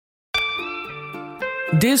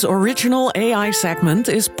This original AI segment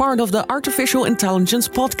is part of the Artificial Intelligence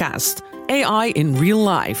podcast, AI in Real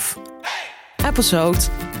Life. Episode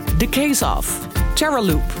The Case of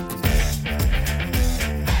Terraloop.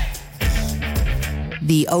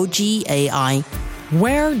 The OG AI.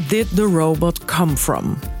 Where did the robot come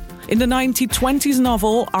from? In the 1920s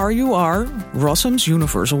novel R.U.R, Rossums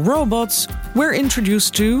Universal Robots, we're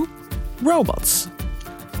introduced to robots.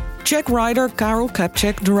 Czech writer Karel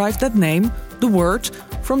Kapček derived that name, the word,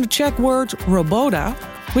 from the Czech word robota,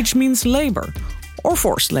 which means labor or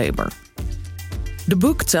forced labor. The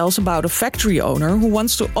book tells about a factory owner who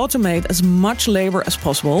wants to automate as much labor as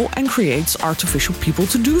possible and creates artificial people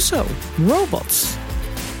to do so, robots.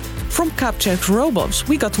 From Kapček's robots,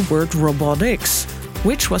 we got the word robotics,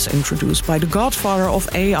 which was introduced by the godfather of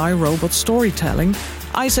AI robot storytelling,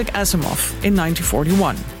 Isaac Asimov, in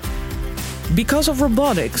 1941. Because of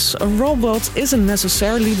robotics, a robot isn't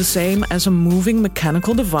necessarily the same as a moving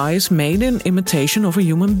mechanical device made in imitation of a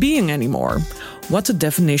human being anymore. What the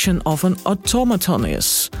definition of an automaton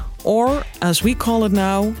is, or, as we call it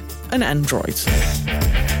now, an android.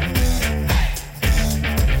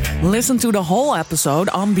 Listen to the whole episode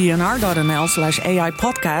on bnr.nl/AI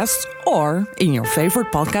podcasts or in your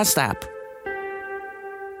favorite podcast app.